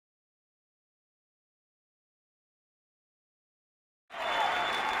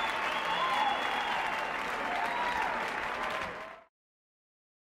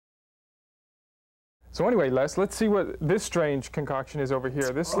So anyway, Les, let's see what this strange concoction is over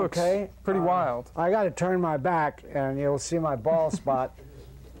here. This looks pretty wild. I got to turn my back, and you'll see my bald spot.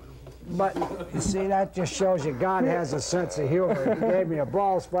 But you see, that just shows you God has a sense of humor. He gave me a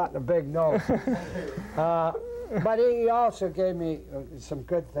bald spot and a big nose. But he also gave me some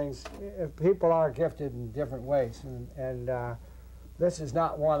good things. People are gifted in different ways, and this is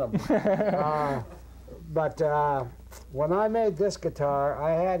not one of them. But when I made this guitar,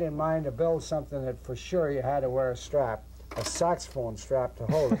 I had in mind to build something that for sure you had to wear a strap, a saxophone strap to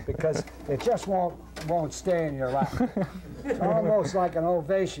hold it, because it just won't stay in your lap. It's almost like an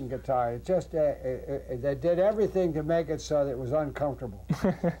Ovation guitar. It just they did everything to make it so that it was uncomfortable.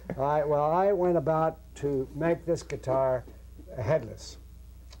 All right. Well, I went about to make this guitar headless,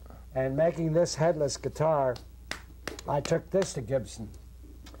 and making this headless guitar, I took this to Gibson.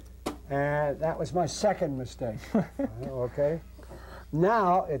 And that was my second mistake. Okay?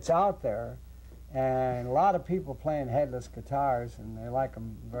 Now it's out there, and a lot of people playing headless guitars, and they like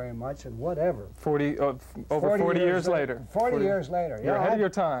them very much, and whatever. Over 40 years later. 40 years later. You're ahead of your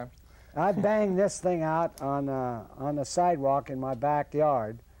time. I banged this thing out on the sidewalk in my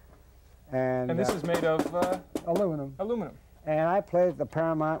backyard. And this is made of? Aluminum. Aluminum. And I played at the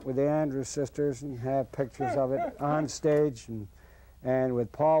Paramount with the Andrews sisters and have pictures of it on stage, and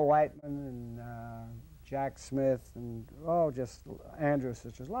with Paul Whiteman and Jack Smith and, just Andrews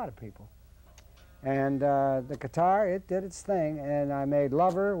sisters, a lot of people. And the guitar, it did its thing, and I made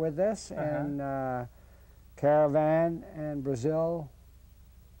Lover with this, and Caravan and Brazil,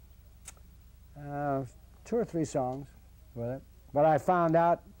 2 or 3 songs with it. But I found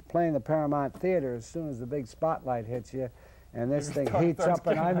out playing the Paramount Theater, as soon as the big spotlight hits you, and this thing heats up,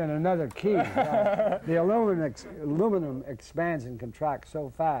 and I'm in another key. The aluminum expands and contracts so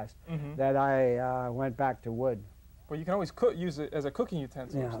fast that I went back to wood. Well, you can always use it as a cooking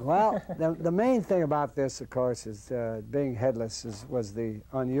utensil. Yeah. Well, the main thing about this, of course, is being headless was the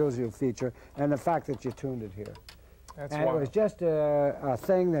unusual feature, and the fact that you tuned it here. That's and wild. It was just a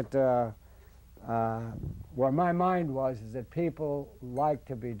thing that where my mind was, is that people like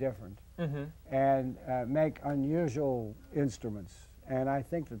to be different. And make unusual instruments. And I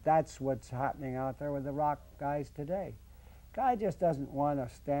think that that's what's happening out there with the rock guys today. Guy just doesn't want a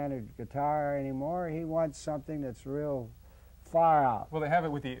standard guitar anymore. He wants something that's real far out. Well, they have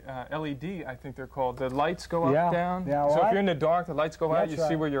it with the LED, I think they're called. The lights go up, down. Yeah, so if you're in the dark, the lights go out, you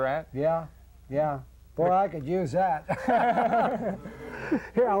see where you're at. Yeah, yeah. Boy, I could use that.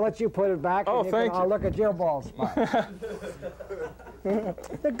 Here, I'll let you put it back. Oh, thank you. I'll look at your bald spot.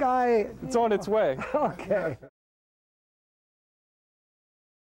 The guy... It's on its way. Okay.